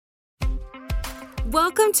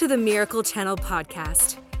Welcome to the Miracle Channel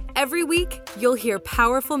podcast. Every week, you'll hear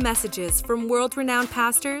powerful messages from world-renowned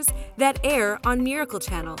pastors that air on Miracle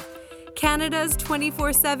Channel, Canada's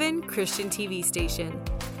 24/7 Christian TV station.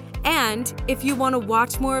 And if you want to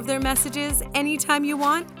watch more of their messages anytime you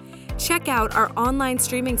want, check out our online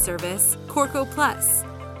streaming service, Corco Plus.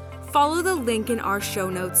 Follow the link in our show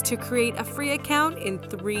notes to create a free account in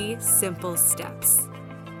 3 simple steps.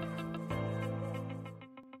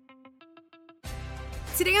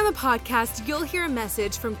 Today on the podcast, you'll hear a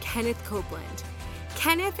message from Kenneth Copeland.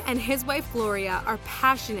 Kenneth and his wife Gloria are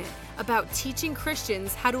passionate about teaching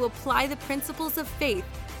Christians how to apply the principles of faith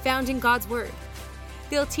found in God's Word.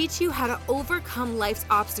 They'll teach you how to overcome life's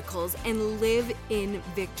obstacles and live in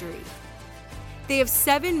victory. They have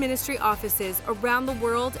 7 ministry offices around the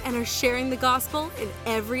world and are sharing the gospel in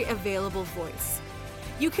every available voice.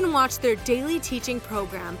 You can watch their daily teaching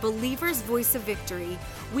program, Believer's Voice of Victory,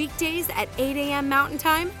 weekdays at 8 a.m. Mountain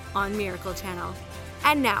Time on Miracle Channel.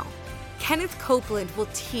 And now, Kenneth Copeland will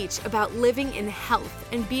teach about living in health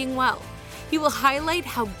and being well. He will highlight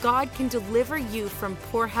how God can deliver you from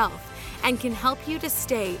poor health and can help you to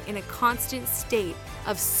stay in a constant state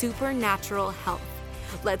of supernatural health.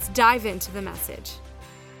 Let's dive into the message.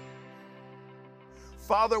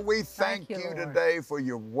 Father, we thank you today for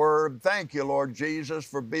your word. Thank you, Lord Jesus,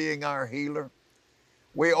 for being our healer.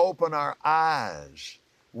 We open our eyes.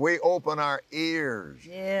 We open our ears.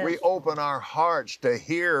 Yes. We open our hearts to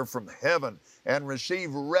hear from heaven and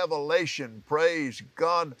receive revelation, praise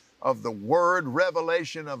God, of the word,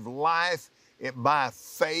 revelation of life by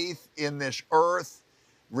faith in this earth,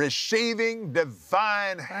 receiving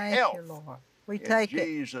divine health. Thank you, Lord. We take in it.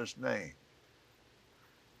 Jesus' name.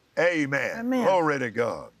 Amen. Amen. Glory to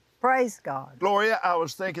God. Praise God. Gloria, I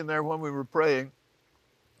was thinking there when we were praying,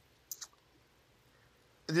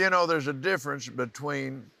 you know, there's a difference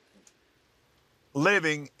between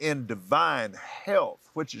living in divine health,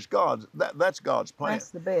 which is God's, that's God's plan. That's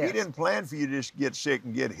the best. He didn't plan for you to just get sick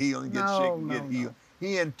and get healed and get No, sick and no, get healed. no.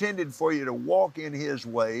 He intended for you to walk in His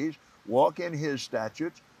ways, walk in His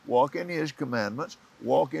statutes, walk in His commandments,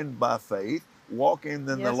 walk in by faith, walk in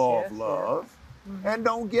the Yes, law yes, of love, yes. Mm-hmm. and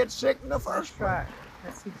don't get sick in the first That's place. right.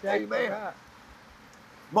 That's exactly Amen. right.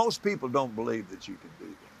 Most people don't believe that you can do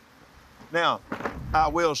that. Now, I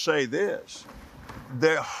will say this.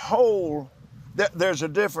 There's a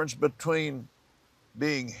difference between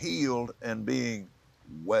being healed and being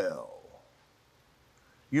well.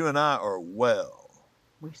 You and I are well.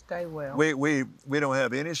 We stay well. We don't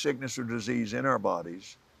have any sickness or disease in our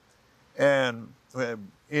bodies. And when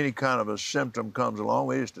any kind of a symptom comes along,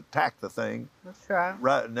 we just attack the thing. That's right.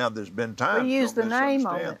 Right now, there's been times. We use don't the name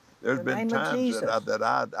on misunderstand. it. There's The been name of times Jesus.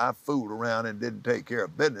 that I fooled around and didn't take care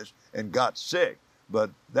of business and got sick,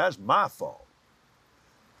 but that's my fault.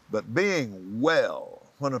 But being well,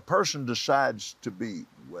 when a person decides to be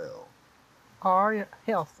well, Are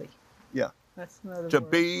healthy. yeah, That's another to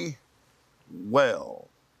word. be well,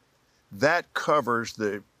 that covers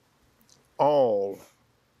all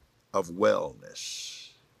of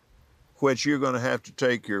wellness, which you're going to have to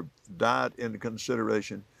take your diet into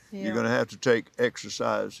consideration. Yeah. You're going to have to take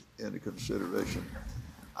exercise into consideration.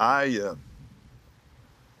 And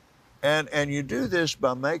you do this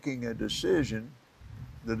by making a decision.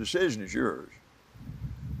 The decision is yours.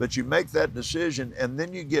 But you make that decision, and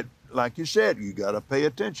then you get, like you said, you got to pay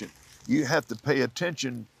attention. You have to pay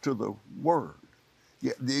attention to the Word.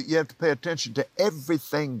 You have to pay attention to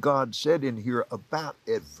everything God said in here about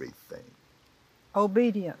everything.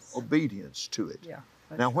 Obedience. Obedience to it. Yeah.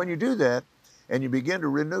 Now, when you do that, and you begin to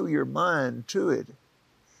renew your mind to it,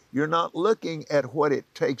 you're not looking at what it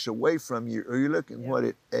takes away from you, or you're looking what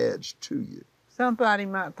it adds to you. Somebody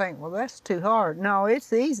might think, well, that's too hard. No,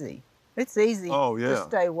 it's easy. It's easy to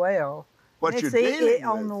stay well. What And you're it's dealing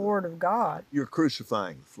on with, the Word of God. You're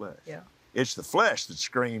crucifying the flesh. Yeah. It's the flesh that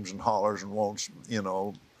screams and hollers and wants,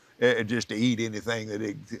 just to eat anything that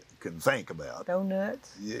it can think about.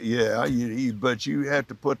 Donuts. Yeah, but you have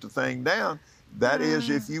to put the thing down. That is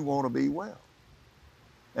if you want to be well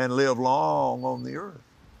and live long on the earth.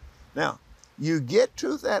 Now, you get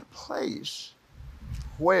to that place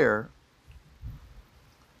where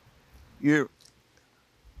you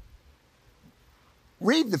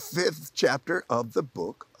read the 5th chapter of the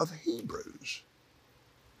book of Hebrews.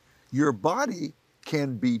 Your body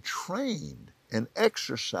can be trained and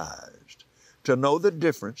exercised to know the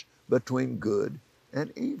difference between good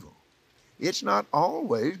and evil. It's not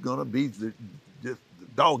always going to be the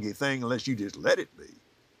doggy thing unless you just let it be.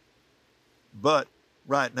 But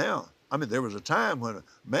right now, there was a time when,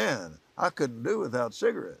 man, I couldn't do without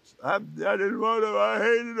cigarettes. I didn't want them. I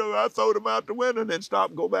hated them. I throw them out the window and then stop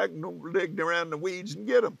and go back and dig around the weeds and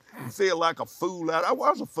get them and feel like a fool. I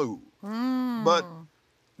was a fool. But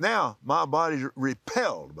now my body's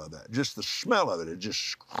repelled by that. Just the smell of it, it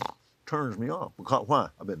just turns me off. Because why?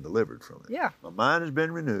 I've been delivered from it. Yeah. My mind has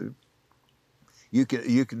been renewed. You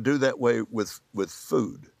can do that way with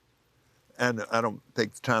food. And I don't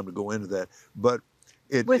take the time to go into that. But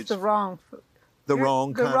it's the wrong food. The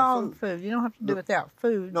wrong kind of food. You don't have to do without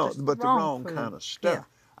food. No, but the wrong kind of stuff.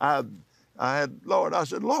 Yeah. I said, Lord,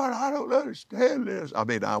 I don't understand this. I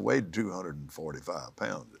mean, I weighed 245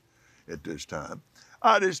 pounds at this time.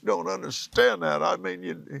 I just don't understand that. I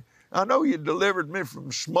mean, I know you delivered me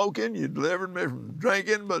from smoking, you delivered me from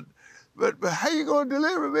drinking, but how you going to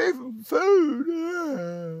deliver me from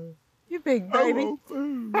food? You big baby. I want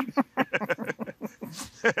food.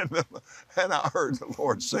 and I heard the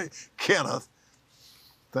Lord say, Kenneth,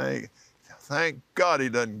 thank God he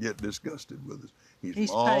doesn't get disgusted with us. He's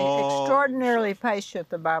extraordinarily patient,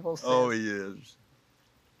 the Bible says. Oh, he is.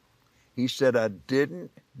 He said, I didn't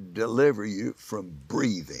deliver you from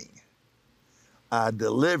breathing. I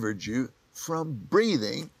delivered you from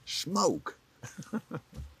breathing smoke.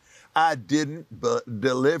 I didn't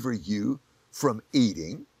deliver you from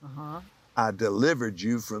eating. I delivered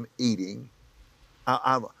you from eating.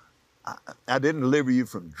 I didn't deliver you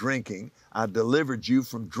from drinking. I delivered you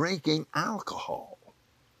from drinking alcohol.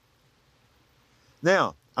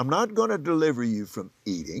 Now, I'm not going to deliver you from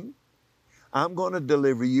eating. I'm going to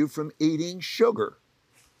deliver you from eating sugar.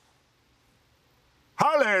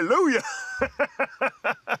 Hallelujah!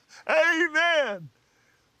 Amen!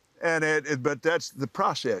 But that's the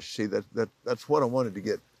process. See, that's what I wanted to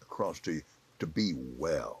get across to you, to be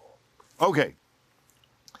well. Okay.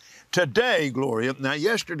 Today, Gloria, now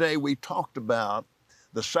yesterday we talked about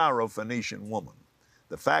the Syrophoenician woman,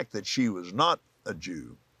 the fact that she was not a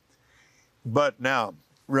Jew. But now,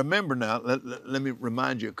 remember now, let me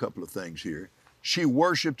remind you a couple of things here. She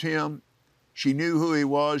worshiped him. She knew who he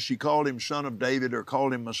was. She called him Son of David or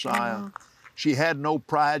called him Messiah. She had no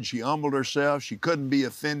pride. She humbled herself. She couldn't be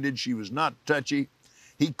offended. She was not touchy.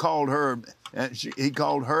 He called her and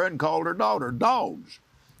called her daughter dogs.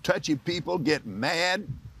 Touchy people get mad.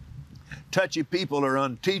 Touchy people are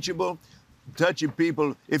unteachable. Touchy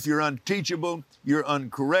people, if you're unteachable, you're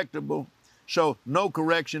uncorrectable. So no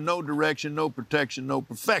correction, no direction, no protection, no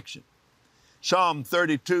perfection. Psalm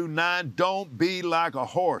 32:9, don't be like a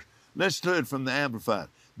horse. Let's do it from the Amplified.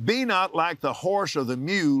 Be not like the horse or the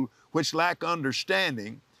mule, which lack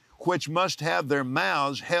understanding, which must have their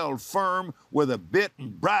mouths held firm with a bit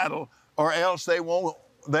and bridle, or else they won't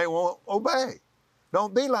obey.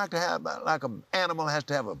 Don't be like an animal has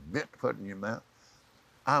to have a bit put in your mouth.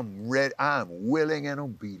 I'm ready. I'm willing and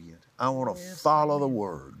obedient. I want to follow the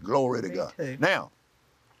word. Glory to God. Too. Now,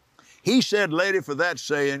 he said, lady, for that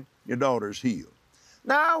saying, your daughter's healed.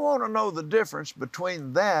 Now, I want to know the difference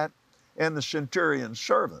between that and the centurion's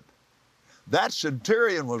servant. That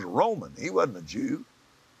centurion was Roman. He wasn't a Jew.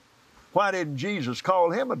 Why didn't Jesus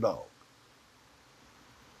call him a dog?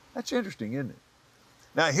 That's interesting, isn't it?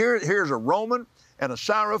 Now, here's a Roman and a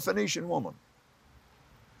Syrophoenician woman.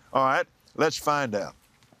 All right, let's find out.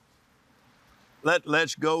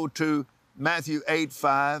 Let's go to Matthew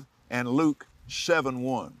 8:5 and Luke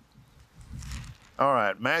 7:1. All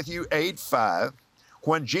right, Matthew 8:5.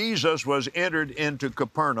 When Jesus was entered into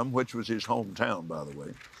Capernaum, which was his hometown, by the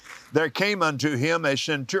way, there came unto him a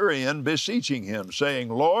centurion beseeching him, saying,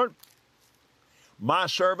 Lord, my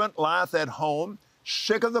servant lieth at home,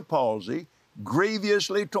 sick of the palsy,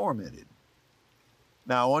 grievously tormented.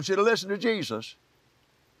 Now, I want you to listen to Jesus.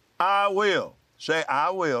 I will. Say, I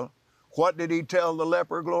will. What did he tell the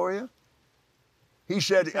leper, Gloria? He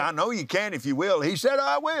said, I know you can if you will. He said,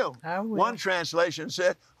 I will. I will. One translation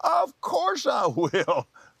said, of course I will.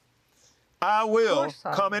 I will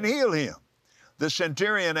come and heal him. The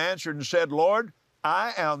centurion answered and said, Lord,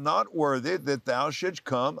 I am not worthy that thou shouldst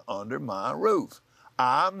come under my roof.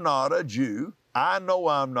 I'm not a Jew. I know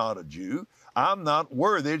I'm not a Jew. I'm not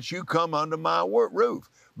worthy that you come under my roof.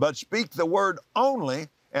 But speak the word only,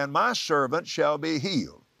 and my servant shall be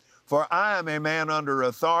healed. For I am a man under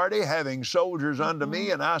authority, having soldiers under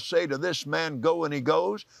me, and I say to this man, go, and he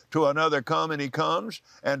goes, to another, come, and he comes,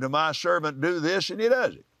 and to my servant, do this, and he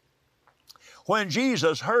does it. When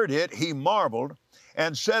Jesus heard it, he marveled,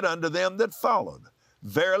 and said unto them that followed,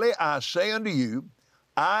 Verily I say unto you,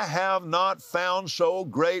 I have not found so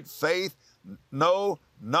great faith, no,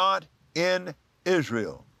 not in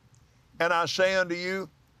Israel. And I say unto you,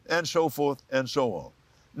 and so forth and so on.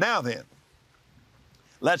 Now then,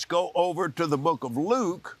 let's go over to the book of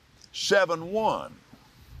Luke 7:1.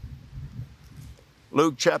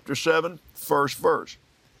 Luke chapter 7, first verse.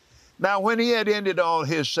 Now, when he had ended all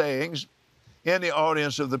his sayings in the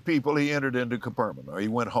audience of the people, he entered into Capernaum, or he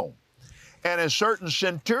went home. And a certain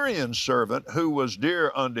centurion's servant, who was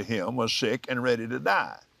dear unto him, was sick and ready to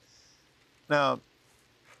die. Now,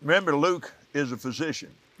 remember, Luke is a physician.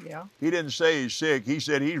 Yeah. He didn't say he's sick. He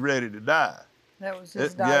said he's ready to die. That was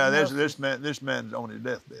his diagnosis. Yeah, this man's on his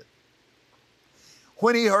deathbed.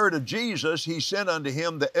 When he heard of Jesus, he sent unto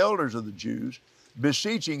him the elders of the Jews,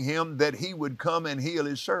 beseeching him that he would come and heal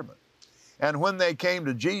his servant. And when they came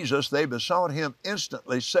to Jesus, they besought him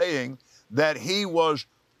instantly, saying that he was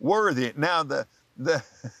worthy. Now, the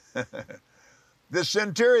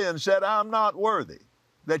centurion said, I'm not worthy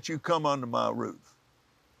that you come under my roof.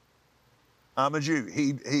 I'm a Jew.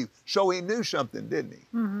 So he knew something, didn't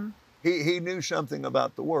he? Mm-hmm. He knew something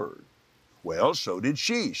about the word. Well, so did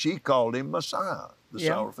she. She called him Messiah, the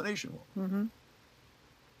Syrophoenician woman. Mm-hmm.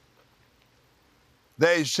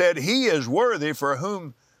 They said, he is worthy for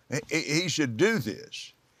whom he should do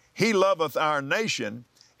this. He loveth our nation,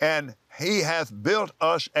 and he hath built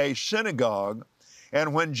us a synagogue.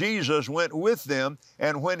 And when Jesus went with them,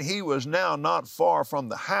 and when he was now not far from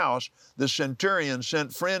the house, the centurion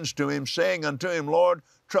sent friends to him, saying unto him, Lord,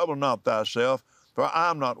 trouble not thyself, for I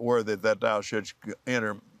am not worthy that thou shouldst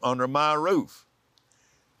enter under my roof.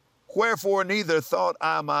 Wherefore neither thought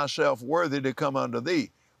I myself worthy to come unto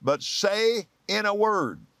thee, but say in a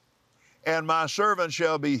word, and my servant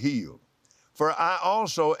shall be healed. For I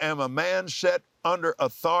also am a man set under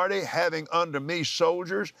authority, having under me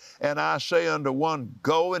soldiers, and I say unto one,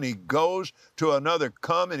 go, and he goes, to another,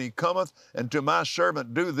 come, and he cometh, and to my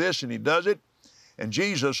servant, do this, and he does it. And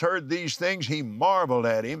Jesus heard these things, he marveled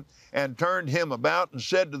at him, and turned him about, and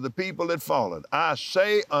said to the people that followed, I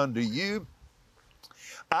say unto you,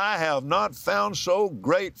 I have not found so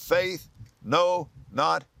great faith, no,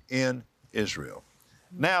 not in Israel.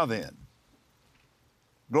 Now then,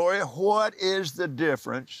 Gloria, what is the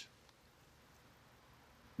difference?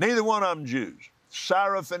 Neither one of them Jews.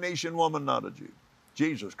 Syrophoenician woman, not a Jew.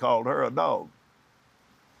 Jesus called her a dog.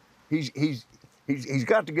 He's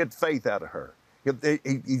got to get faith out of her.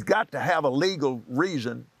 He's got to have a legal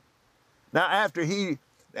reason. Now, after he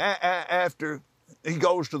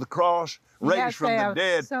goes to the cross, raised from the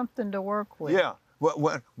dead, something to work with. Yeah,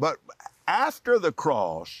 but after the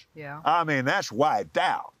cross, I mean, that's wiped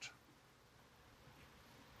out.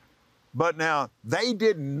 But now, they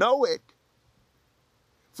didn't know it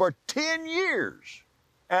for 10 years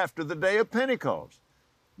after the day of Pentecost,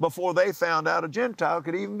 before they found out a Gentile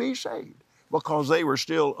could even be saved, because they were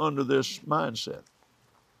still under this mindset.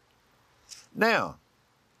 Now,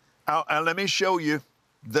 let me show you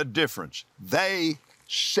the difference. They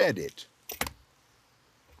said it.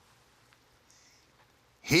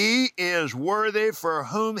 He is worthy for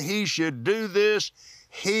whom he should do this.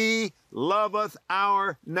 He loveth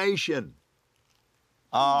our nation.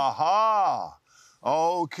 Aha!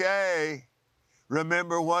 Okay.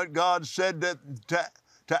 Remember what God said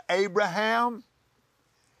to Abraham?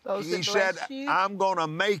 He said, I'm going to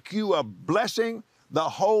make you a blessing. The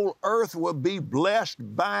whole earth will be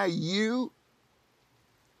blessed by you.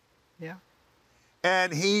 Yeah.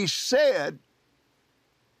 And he said,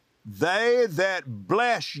 they that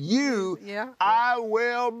bless you, I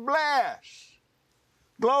will bless.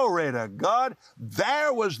 Glory to God.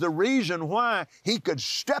 There was the reason why he could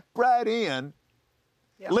step right in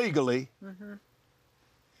legally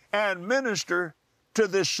and minister to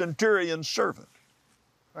this centurion's servant.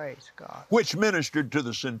 Praise God. Which ministered to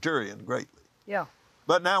the centurion greatly. Yeah.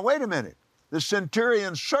 But now, wait a minute. The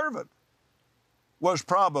centurion's servant was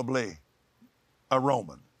probably a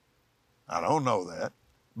Roman. I don't know that,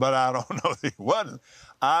 but I don't know that he wasn't.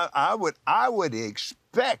 I would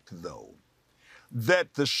expect, though,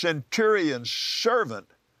 that the centurion's servant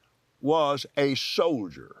was a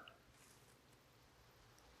soldier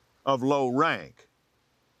of low rank.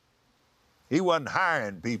 He wasn't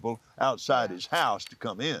hiring people outside his house to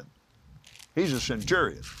come in. He's a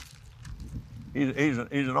centurion. He's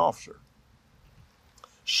an officer.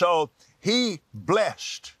 So he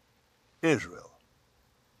blessed Israel,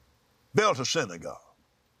 built a synagogue.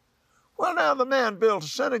 Well, now the man built a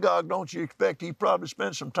synagogue. Don't you expect he probably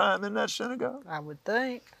spent some time in that synagogue? I would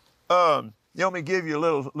think. You want me to give you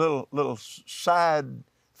a little side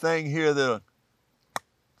thing here that'll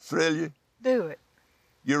thrill you? Do it.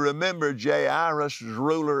 You remember Jairus,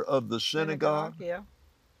 ruler of the synagogue? Yeah.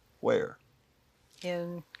 Where?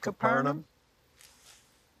 In Capernaum.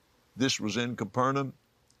 This was in Capernaum?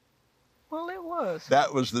 Well, it was.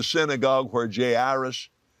 That was the synagogue where Jairus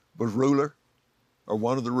was ruler, or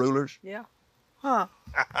one of the rulers? Yeah. Huh.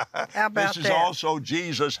 How about This is also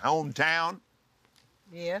Jesus' hometown.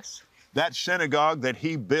 Yes. That synagogue that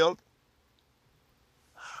he built.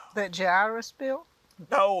 That Jairus built?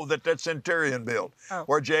 No, that centurion built,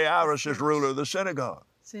 where Jairus is ruler of the synagogue.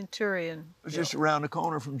 Centurion. It's just around the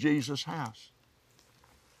corner from Jesus' house.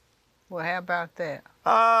 Well, how about that?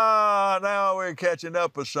 Now we're catching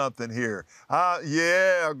up with something here.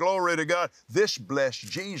 Yeah, glory to God. This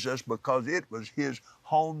blessed Jesus because it was his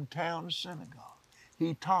hometown synagogue.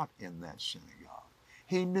 He taught in that synagogue.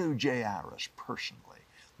 He knew Jairus personally.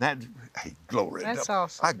 Hey, glory That's to God.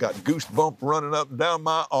 awesome. I got goosebumps running up and down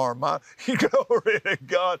my arm. Glory to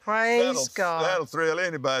God. Praise God. That'll thrill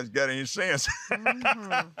anybody who's got any sense.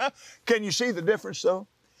 Mm-hmm. Can you see the difference, though?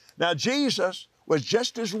 Now, Jesus was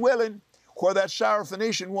just as willing, where that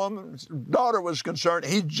Syrophoenician woman's daughter was concerned,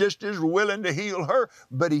 he's just as willing to heal her,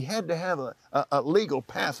 but he had to have a legal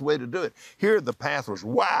pathway to do it. Here, the path was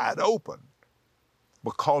wide open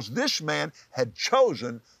because this man had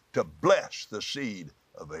chosen to bless the seed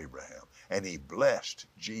of Abraham, and he blessed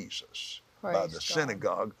Jesus by the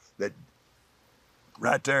synagogue that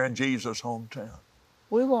right there in Jesus' hometown.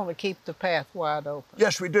 We want to keep the path wide open.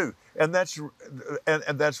 Yes, we do, and that's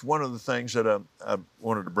one of the things that I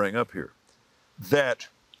wanted to bring up here. That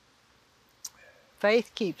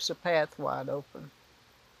faith keeps the path wide open.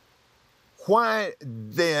 Why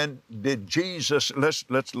then did Jesus?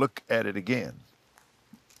 Let's look at it again.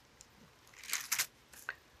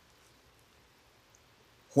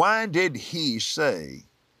 Why did he say,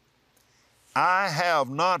 I have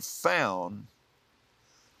not found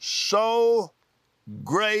so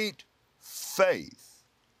great faith?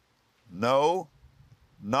 No,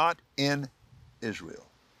 not in Israel.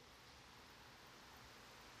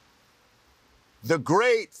 The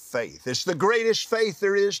great faith. It's the greatest faith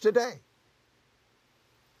there is today.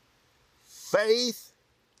 Faith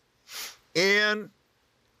in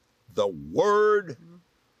the Word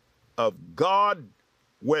of God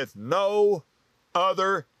with no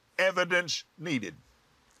other evidence needed.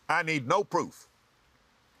 I need no proof.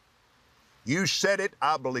 You said it,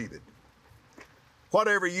 I believe it.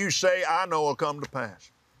 Whatever you say, I know will come to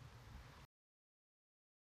pass.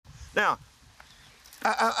 Now,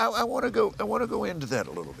 I want to go into that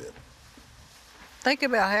a little bit. Think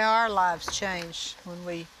about how our lives changed when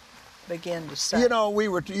we begin to say. You know,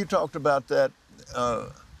 you talked about that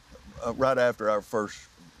right after our first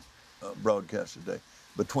broadcast today,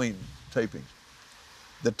 between tapings.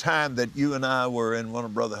 The time that you and I were in one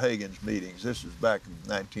of Brother Hagin's meetings. This is back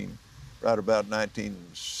in right about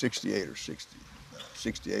 1968 or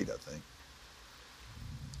 68, I think.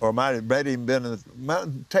 Or might have even been in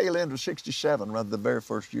the tail end of 67, rather the very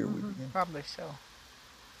first year we began. Probably so.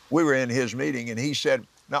 We were in his meeting, and he said,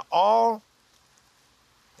 now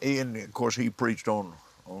and of course he preached on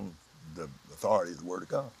the authority of the Word of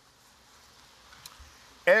God.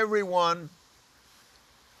 Everyone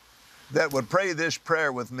that would pray this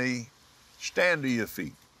prayer with me, stand to your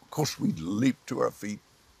feet. Of course, we leaped to our feet.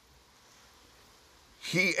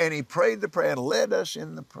 He prayed the prayer and led us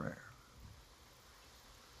in the prayer.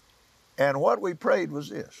 And what we prayed was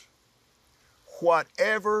this: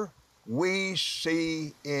 whatever we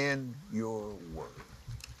see in your word,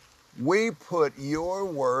 we put your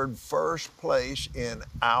word first place in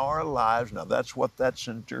our lives. Now, that's what that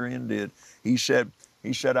centurion did. He said,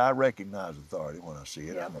 I recognize authority when I see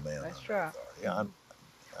it. Yeah, I'm a man. That's right. Yeah,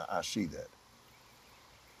 I see that.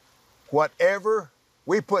 Whatever,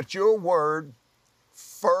 we put your word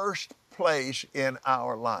first place in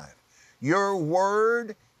our life. Your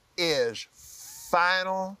word is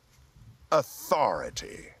final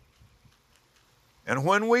authority. And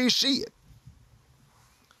when we see it,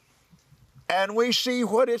 and we see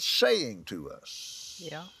what it's saying to us,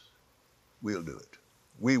 yeah, we'll do it.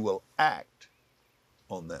 We will act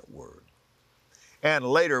on that word. And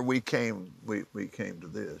later we came to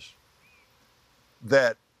this,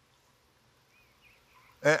 that,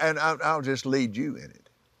 and I'll just lead you in it.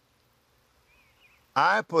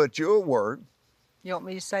 I put your word. You want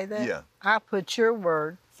me to say that? Yeah. I put your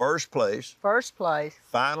word First place.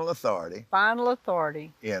 Final authority.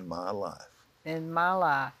 In my life.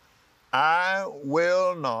 I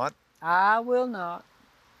will not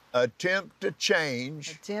attempt to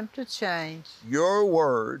change your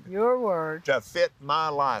word to fit my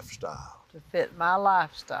lifestyle.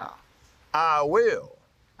 I will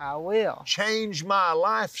change my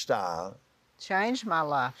lifestyle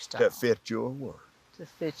to fit your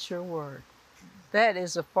word. That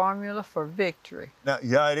is a formula for victory. Now,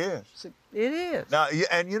 yeah, it is. It is. Now,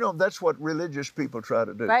 and you know, that's what religious people try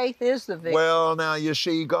to do. Faith is the victory. Well, now, you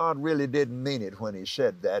see, God really didn't mean it when he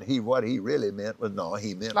said that. What he really meant was, no,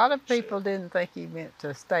 he meant... A lot of people didn't think he meant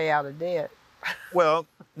to stay out of debt. Well,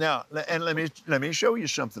 now, and let me show you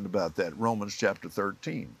something about that. Romans chapter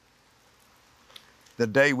 13. The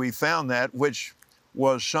day we found that, which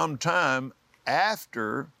was sometime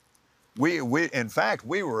after in fact,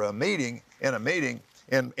 we were in a meeting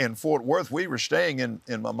in Fort Worth. We were staying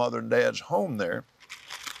in my mother and dad's home there.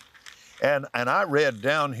 And I read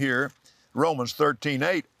down here, Romans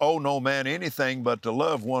 13:8, owe no man anything but to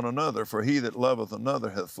love one another, for he that loveth another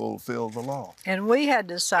hath fulfilled the law. And we had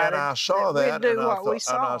decided and I saw that, we'd do what we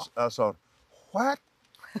saw. And I thought, what?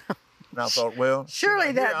 And I thought, well,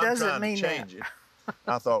 surely that doesn't mean to change it.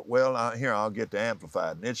 I thought, well, here, I'll get the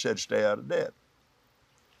Amplified. And it said, stay out of debt.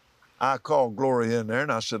 I called Gloria in there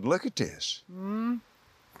and I said, look at this.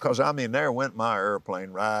 Because, I mean, there went my airplane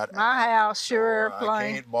right My house, your airplane.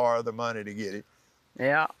 I can't borrow the money to get it.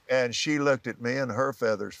 Yeah. And she looked at me and her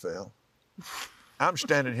feathers fell. I'm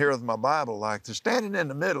standing here with my Bible like this, standing in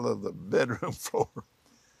the middle of the bedroom floor.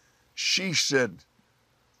 She said,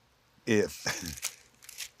 if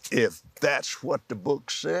that's what the book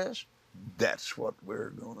says, that's what we're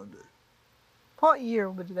going to do. What year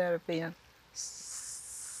would that have been?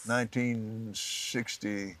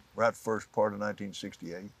 1960, right first part of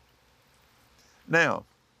 1968. Now,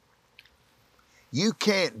 you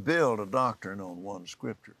can't build a doctrine on one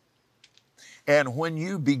scripture. And when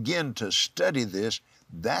you begin to study this,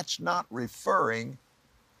 that's not referring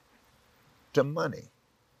to money.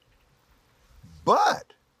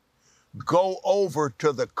 But go over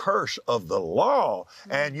to the curse of the law,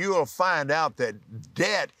 and you'll find out that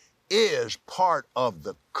debt is part of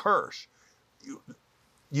the curse.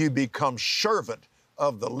 You become servant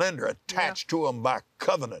of the lender, attached to him by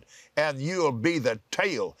covenant, and you'll be the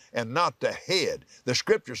tail and not the head. The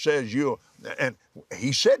scripture says and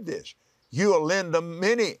he said this, you'll lend to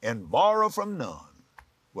many and borrow from none.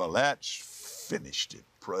 Well, that's finished it,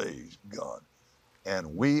 praise God.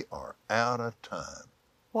 And we are out of time.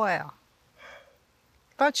 Wow.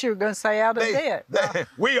 Thought you were going to say out of debt.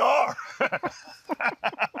 We are.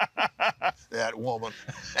 That woman.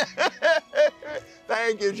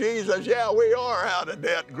 Thank you, Jesus. Yeah, we are out of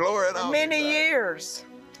debt. Glory to many years.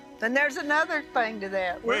 And there's another thing to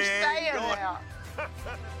that. We're staying out.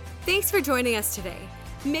 Thanks for joining us today.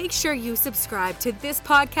 Make sure you subscribe to this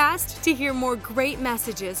podcast to hear more great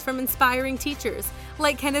messages from inspiring teachers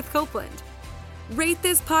like Kenneth Copeland. Rate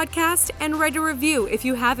this podcast and write a review if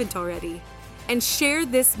you haven't already. And share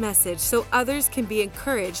this message so others can be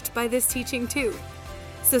encouraged by this teaching too.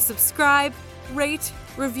 So subscribe, rate,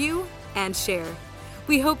 review, and share.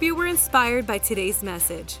 We hope you were inspired by today's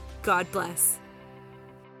message. God bless.